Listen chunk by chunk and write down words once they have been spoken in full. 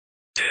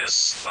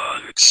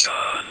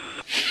Dysfunction.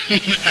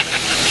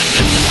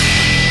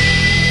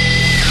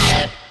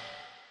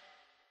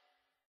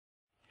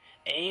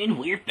 And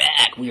we're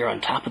back. We are on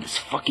top of this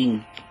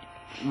fucking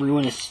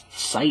ruinous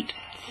site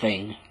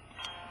thing.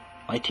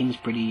 My team's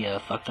pretty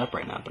fucked up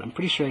right now, but I'm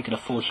pretty sure I get a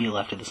full heal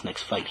after this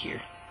next fight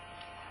here.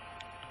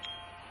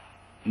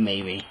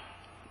 Maybe.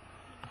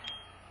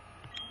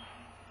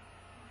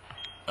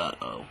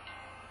 Uh-oh.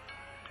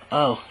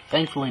 Oh,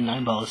 thankfully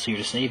Nineball is here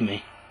to save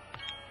me.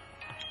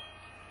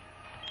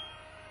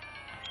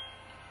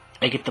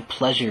 I get the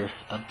pleasure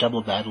of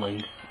double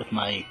battling with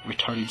my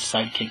retarded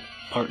sidekick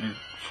partner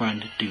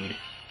friend dude.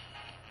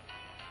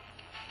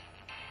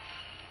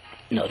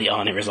 No, the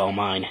honor is all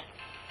mine.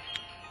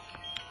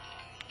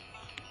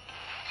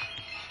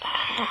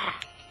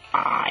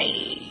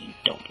 I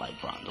don't like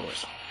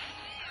Bronzors.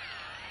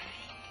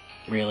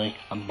 Really?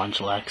 A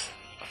Munchlax?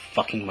 A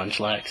fucking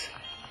Munchlax?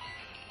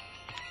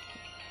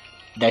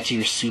 That's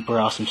your super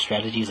awesome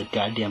strategy, is a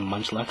goddamn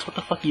Munchlax? What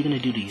the fuck are you gonna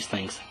do to these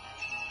things?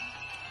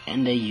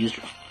 And they used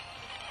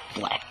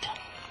Reflect.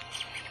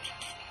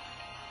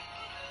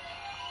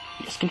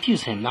 Yes,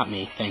 confuse him, not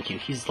me. Thank you.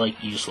 He's,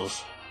 like,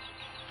 useless.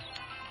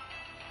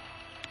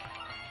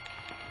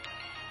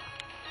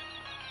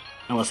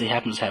 Unless he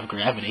happens to have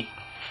gravity.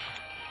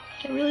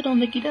 I really don't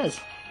think he does.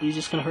 He's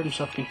just gonna hurt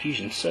himself with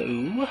confusion,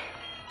 so...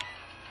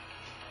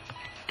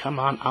 Come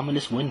on,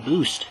 ominous wind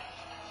boost.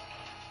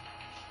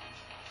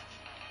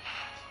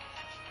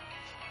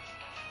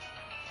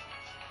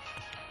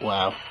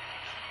 Wow.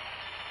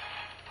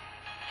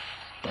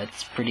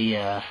 That's pretty,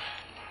 fuck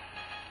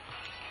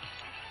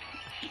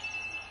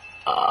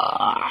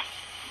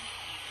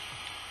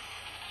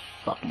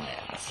my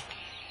ass.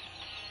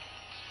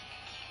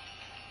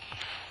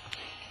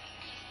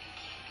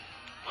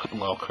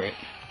 Well, crit.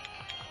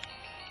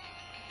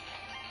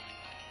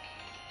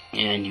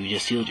 And you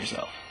just healed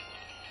yourself.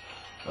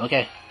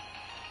 Okay.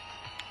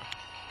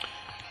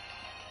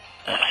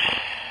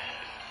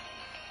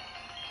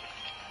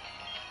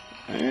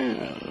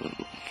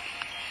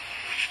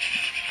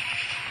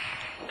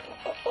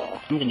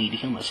 I'm gonna need to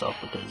heal myself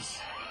because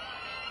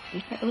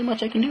there's not really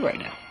much I can do right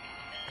now.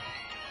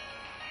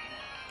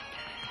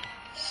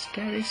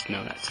 Status?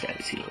 No, not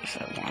status healers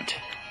I want.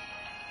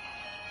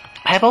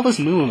 I have all this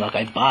Moon Luck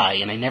I buy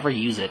and I never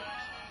use it.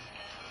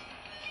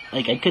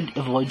 Like, I could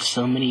avoid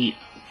so many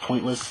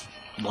pointless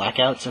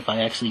blackouts if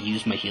I actually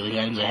used my healing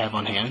items I have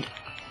on hand.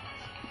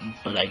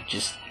 But I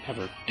just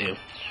never do,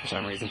 for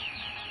some reason.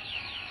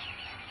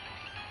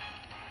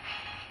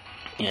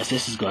 Yes,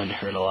 this is going to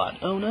hurt a lot.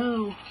 Oh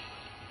no!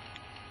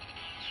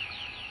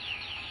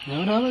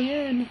 No, not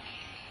again!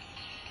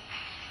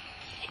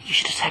 You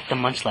should attack the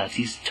Munchlax,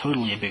 he's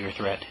totally a bigger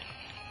threat.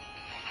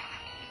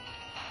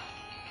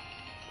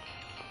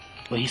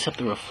 Well, he's up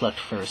to Reflect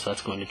first, so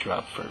that's going to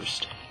drop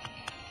first.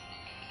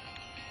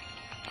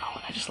 Oh,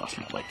 and I just lost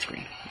my light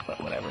screen.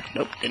 But whatever.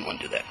 Nope, didn't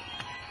want to do that.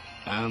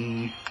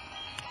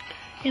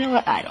 You know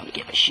what? I don't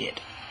give a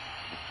shit.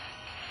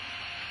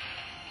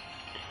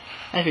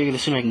 I figure the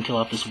sooner I can kill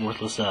off this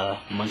worthless,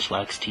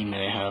 Munchlax team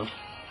that I have,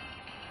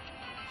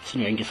 the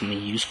sooner I can get something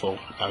useful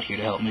out here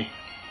to help me.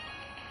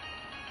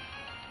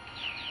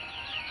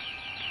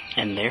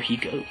 And there he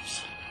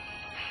goes.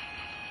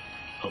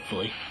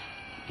 Hopefully.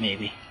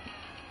 Maybe.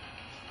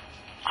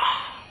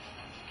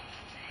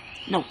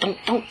 No,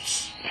 don't.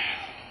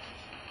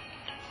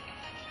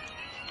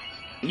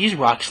 Use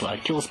Rock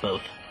Slide. Kill us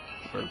both.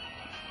 Or...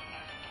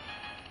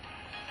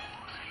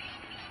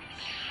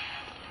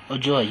 Oh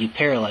joy, you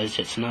paralyzed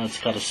it, so now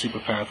it's got a super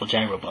powerful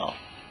gyro ball.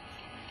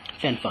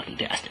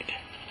 Fan-fucking-tastic.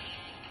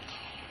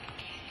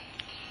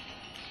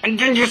 And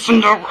then you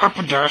send out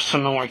Rapidash, so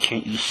now I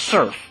can't use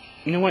Surf.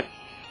 You know what?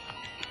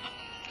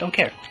 Don't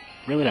care.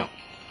 Really don't.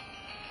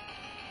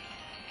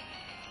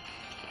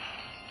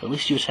 But at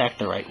least you attacked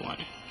the right one.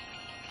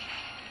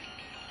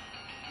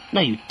 No,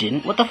 you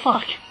didn't. What the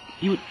fuck?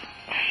 You...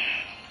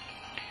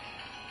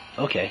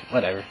 Okay,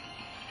 whatever.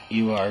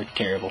 You are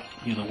terrible.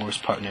 You're the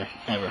worst partner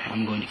ever.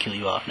 I'm going to kill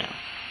you off now.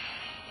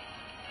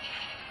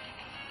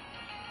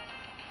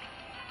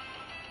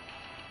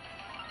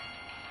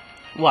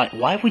 Why?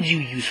 Why would you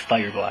use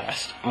Fire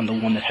Blast on the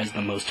one that has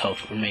the most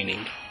health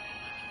remaining?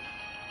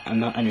 I'm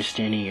not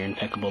understanding your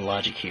impeccable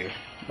logic here,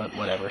 but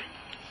whatever.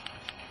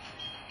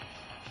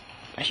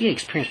 I should get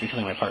experience for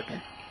killing my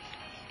partner.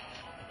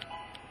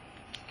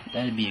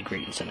 That'd be a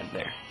great incentive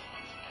there.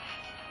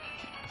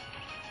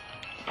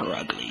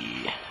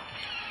 Purugly.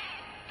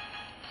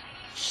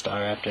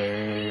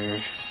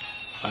 Staraptor.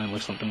 Finally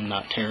something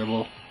not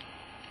terrible.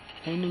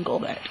 And then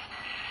Golbat.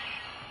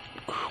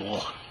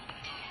 Cool.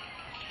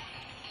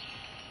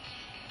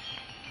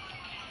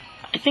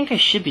 I think I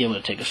should be able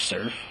to take a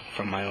Surf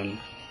from my own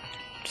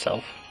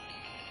self.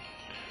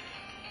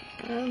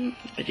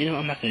 But you know,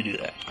 I'm not going to do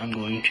that. I'm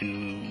going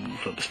to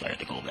Focus Fire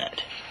the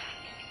Golbat.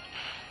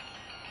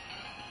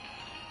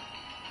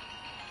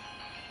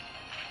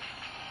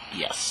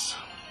 Yes.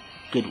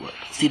 Good work.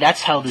 See,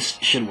 that's how this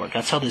should work.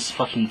 That's how this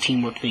fucking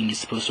teamwork thing is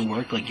supposed to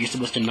work. Like, you're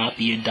supposed to not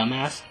be a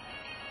dumbass.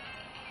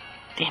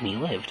 Damn, he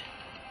lived.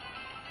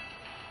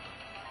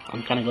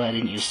 I'm kind of glad I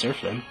didn't use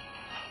Surf then.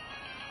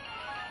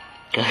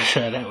 Because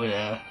that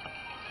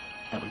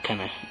would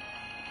kind of...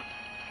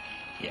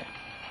 Yeah.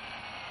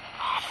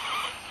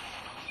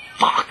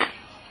 Fuck!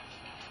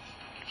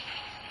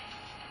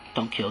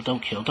 Don't kill,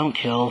 don't kill, don't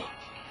kill.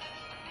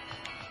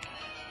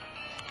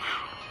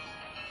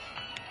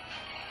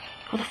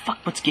 Who the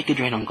fuck puts Giga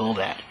Drain on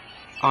Golbat?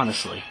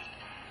 Honestly.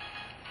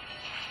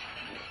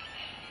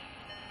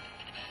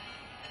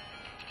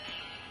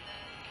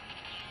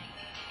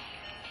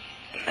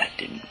 That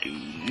didn't do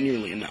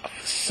nearly enough,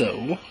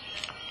 so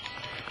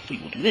we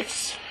will do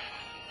this.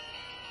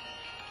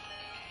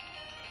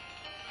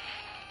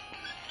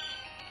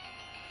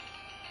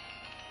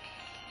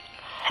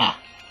 Ha.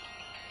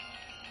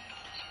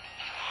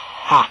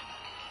 Ha.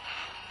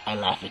 I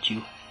laugh at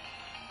you.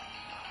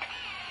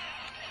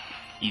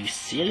 You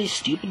silly,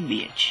 stupid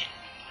bitch.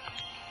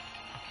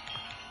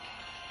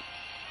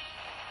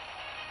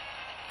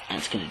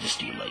 That's gonna just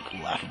do, like,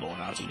 laughable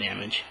amounts of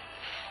damage.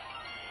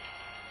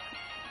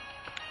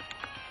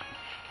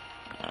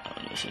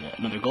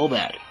 Another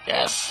Golbat.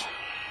 Yes.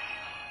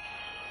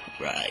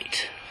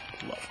 Right.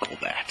 Love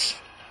Golbats.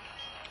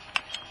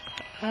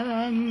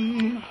 I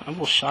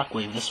will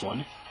Shockwave this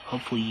one.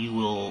 Hopefully you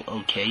will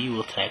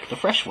attack the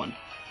fresh one.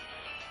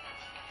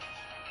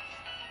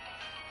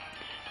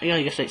 Yeah,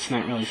 I guess it's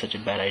not really such a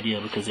bad idea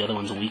because the other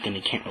one's weak and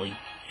he can't really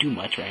do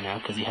much right now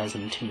because he has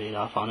an Intimidate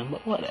off on him,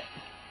 but whatever.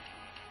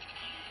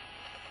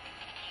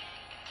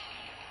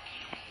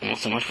 Well,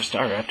 so much for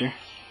Staraptor.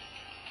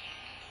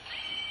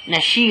 Now,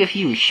 see, if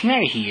you were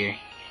smart here,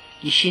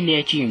 you send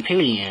out your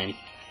Empoleon.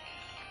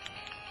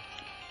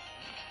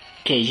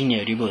 Because, you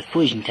know, they're both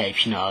poison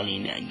types and all, and,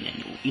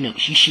 you know,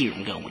 you see where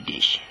I'm going with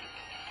this.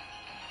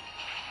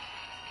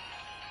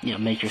 You know,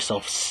 make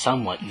yourself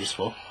somewhat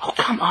useful. Oh,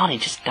 come on,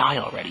 and just die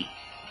already.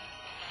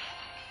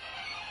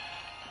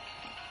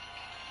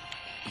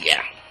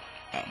 Yeah.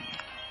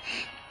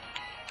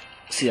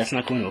 See, that's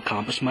not going to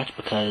accomplish much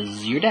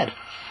because you're dead.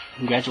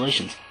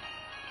 Congratulations.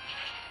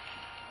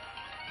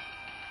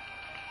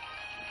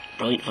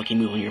 Brilliant fucking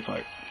move on your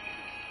part.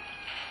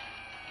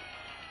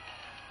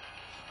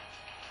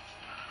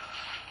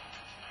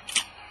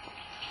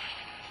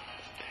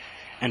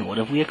 And what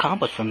have we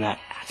accomplished from that?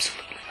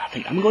 Absolutely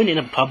nothing. I'm going to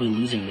end up probably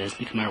losing this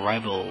because my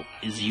rival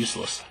is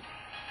useless.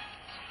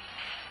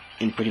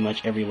 In pretty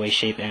much every way,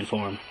 shape, and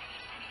form.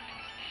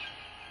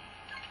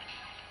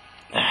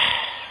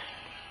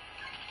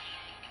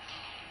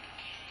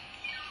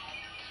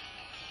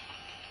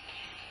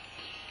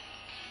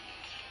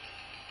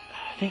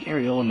 I think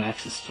Areola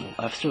Max is still...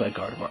 I've still got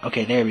Gardevoir.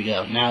 Okay, there we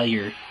go. Now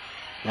you're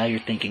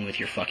thinking with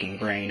your fucking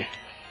brain.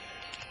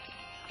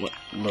 What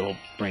little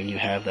brain you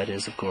have, that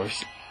is, of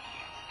course.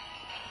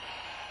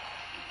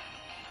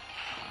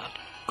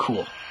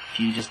 Cool. If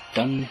you just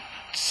done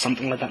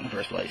something like that in the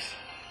first place.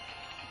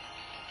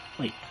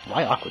 Wait,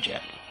 why Aqua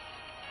Jet?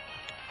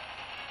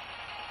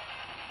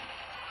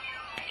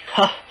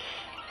 Ha!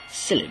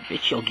 Silly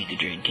bitch, your Giga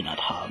Drain cannot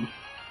harm.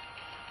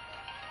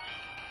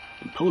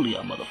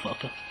 Empoleon,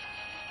 motherfucker.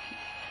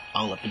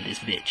 All up in this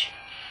bitch.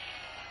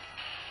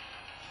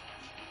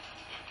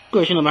 Of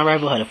course, you know, my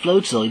rival had a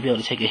Floatzel, he'd be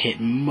able to take a hit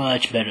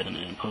much better than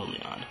an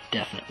Empoleon.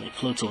 Definitely.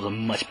 Floatzel is a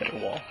much better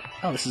wall.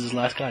 Oh, this is his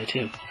last guy,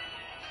 too.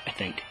 I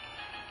think.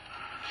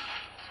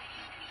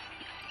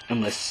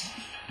 Unless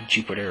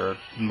Jupiter or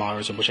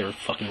Mars or whichever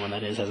fucking one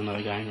that is has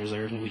another guy in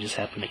reserve and we just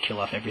happen to kill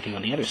off everything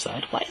on the other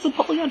side. Why is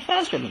Empoleon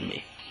faster than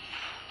me?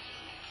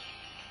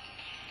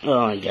 Well,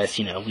 I guess,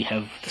 you know, we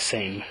have the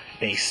same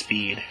base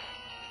speed.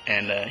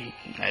 And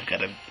I've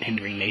got a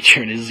hindering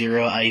nature and a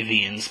 0 IV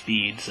in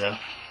speed, so...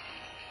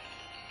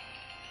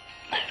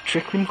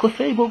 Trick Room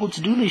Clefable, let's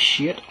do this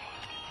shit.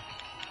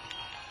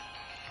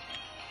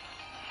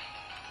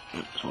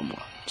 There's one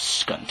more.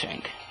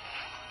 Skuntank.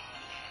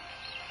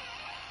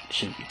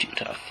 Shouldn't be too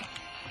tough.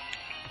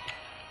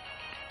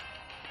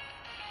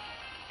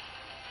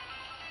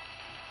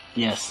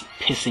 Yes,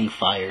 Pissing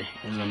Fire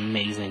is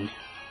amazing.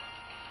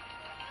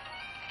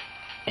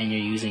 And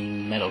you're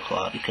using Metal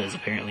Claw because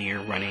apparently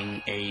you're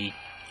running a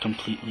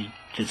completely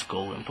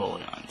physical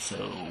Empoleon.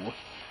 So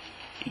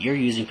you're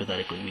using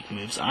pathetically weak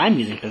moves. I'm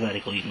using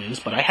pathetically weak moves,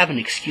 but I have an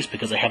excuse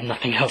because I have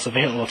nothing else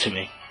available to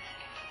me.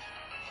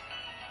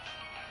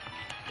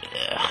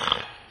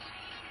 Ugh.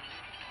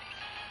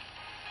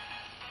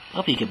 I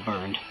hope you get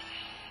burned.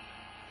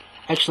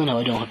 Actually, no,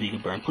 I don't hope you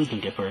get burned. Please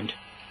don't get burned.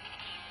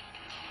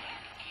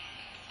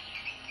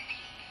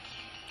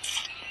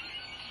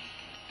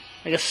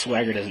 I guess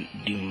Swagger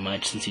doesn't do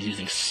much since he's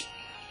using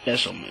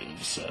special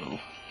moves, so...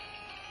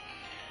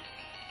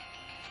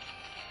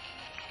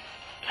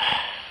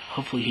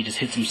 Hopefully he just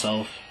hits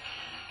himself,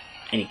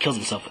 and he kills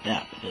himself with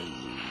that, because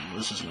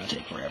this is going to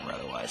take forever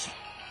otherwise.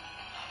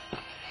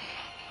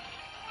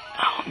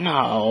 Oh,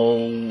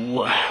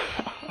 no!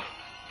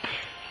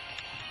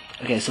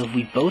 Okay, so if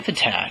we both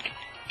attack,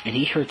 and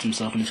he hurts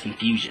himself in his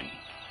confusion...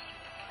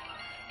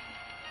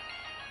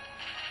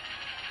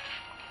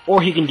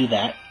 Or he can do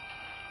that,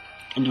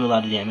 and do a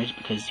lot of damage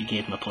because you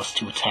gave him a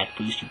 +2 attack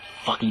boost, you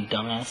fucking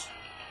dumbass.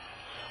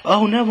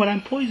 Oh no, when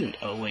I'm poisoned.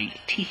 Oh wait.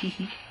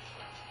 Teehee.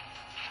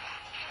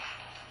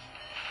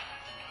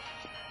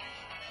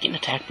 Get an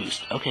attack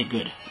boost. Okay,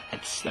 good.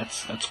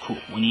 That's cool.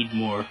 We need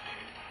more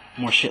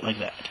shit like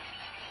that.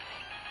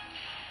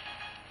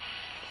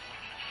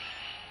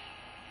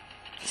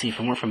 See, if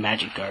it weren't for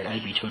Magic Guard,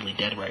 I'd be totally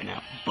dead right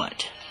now.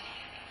 But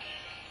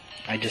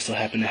I just so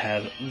happen to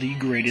have the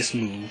greatest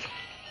move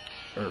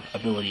or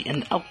ability.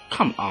 And oh,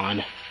 come on.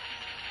 Are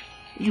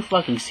you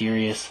fucking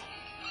serious?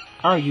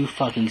 Are you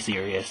fucking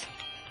serious?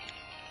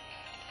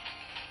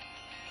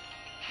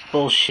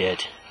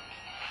 Bullshit.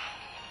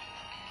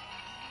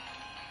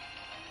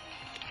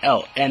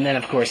 Oh, and then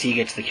of course he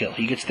gets the kill.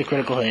 He gets the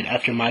critical hit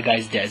after my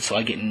guy's dead, so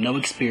I get no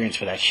experience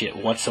for that shit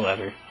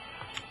whatsoever.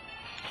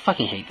 I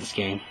fucking hate this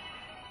game.